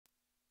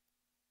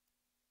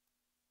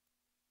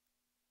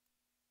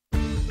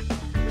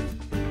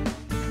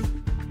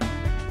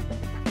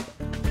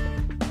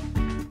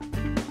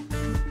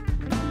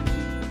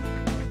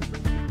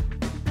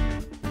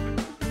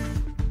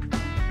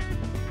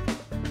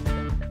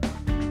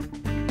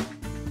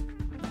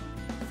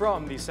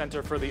From the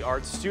Center for the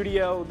Arts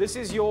studio, this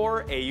is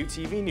your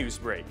AUTV News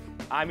Break.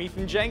 I'm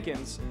Ethan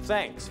Jenkins.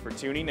 Thanks for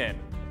tuning in.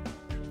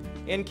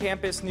 In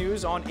campus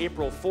news, on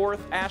April 4th,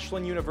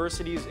 Ashland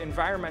University's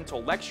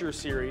Environmental Lecture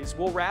Series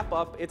will wrap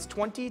up its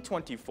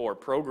 2024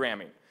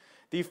 programming.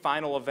 The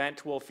final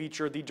event will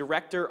feature the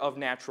Director of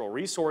Natural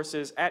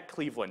Resources at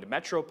Cleveland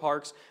Metro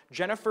Parks,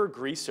 Jennifer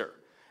Greaser.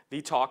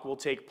 The talk will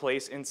take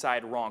place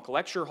inside Ronk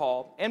Lecture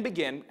Hall and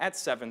begin at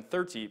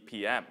 7:30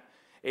 p.m.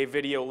 A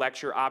video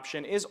lecture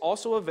option is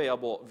also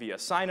available via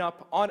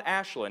sign-up on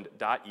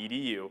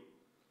ashland.edu.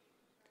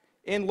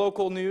 In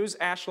local news,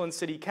 Ashland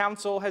City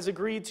Council has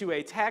agreed to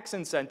a tax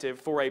incentive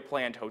for a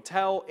planned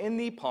hotel in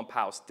the Pump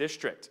House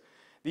District.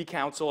 The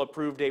council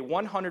approved a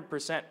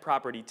 100%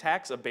 property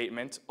tax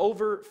abatement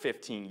over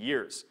 15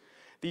 years.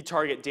 The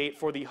target date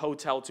for the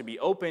hotel to be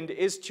opened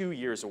is 2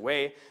 years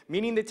away,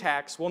 meaning the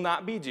tax will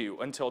not be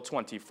due until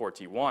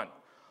 2041.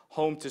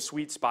 Home to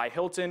Suites by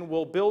Hilton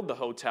will build the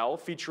hotel,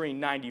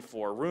 featuring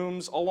 94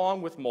 rooms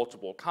along with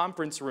multiple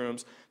conference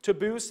rooms to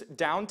boost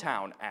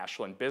downtown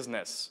Ashland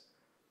business.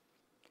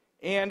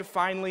 And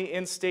finally,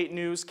 in state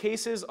news,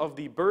 cases of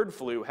the bird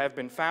flu have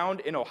been found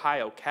in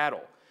Ohio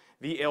cattle.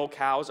 The ill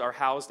cows are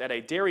housed at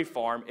a dairy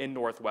farm in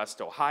northwest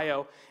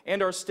Ohio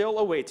and are still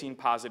awaiting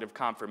positive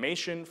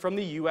confirmation from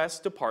the U.S.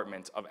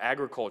 Department of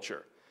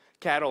Agriculture.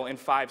 Cattle in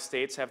 5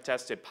 states have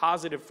tested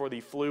positive for the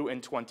flu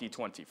in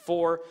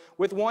 2024,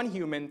 with 1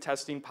 human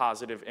testing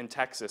positive in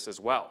Texas as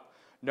well.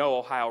 No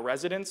Ohio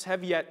residents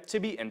have yet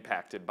to be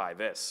impacted by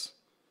this.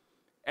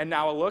 And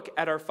now a look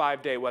at our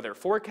 5-day weather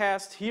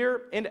forecast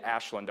here in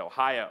Ashland,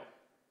 Ohio.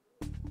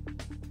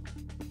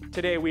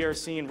 Today we are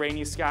seeing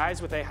rainy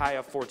skies with a high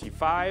of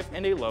 45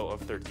 and a low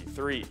of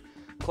 33.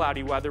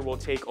 Cloudy weather will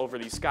take over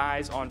the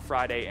skies on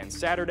Friday and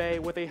Saturday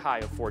with a high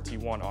of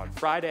 41 on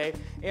Friday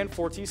and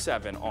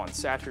 47 on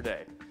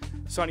Saturday.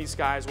 Sunny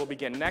skies will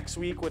begin next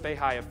week with a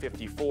high of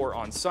 54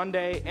 on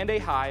Sunday and a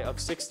high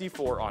of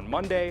 64 on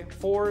Monday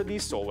for the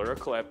solar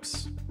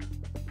eclipse.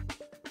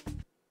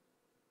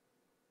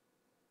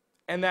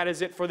 And that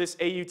is it for this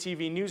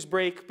AUTV News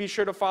Break. Be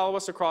sure to follow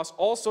us across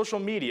all social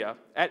media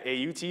at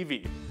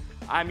AUTV.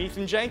 I'm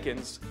Ethan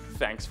Jenkins.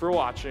 Thanks for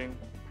watching.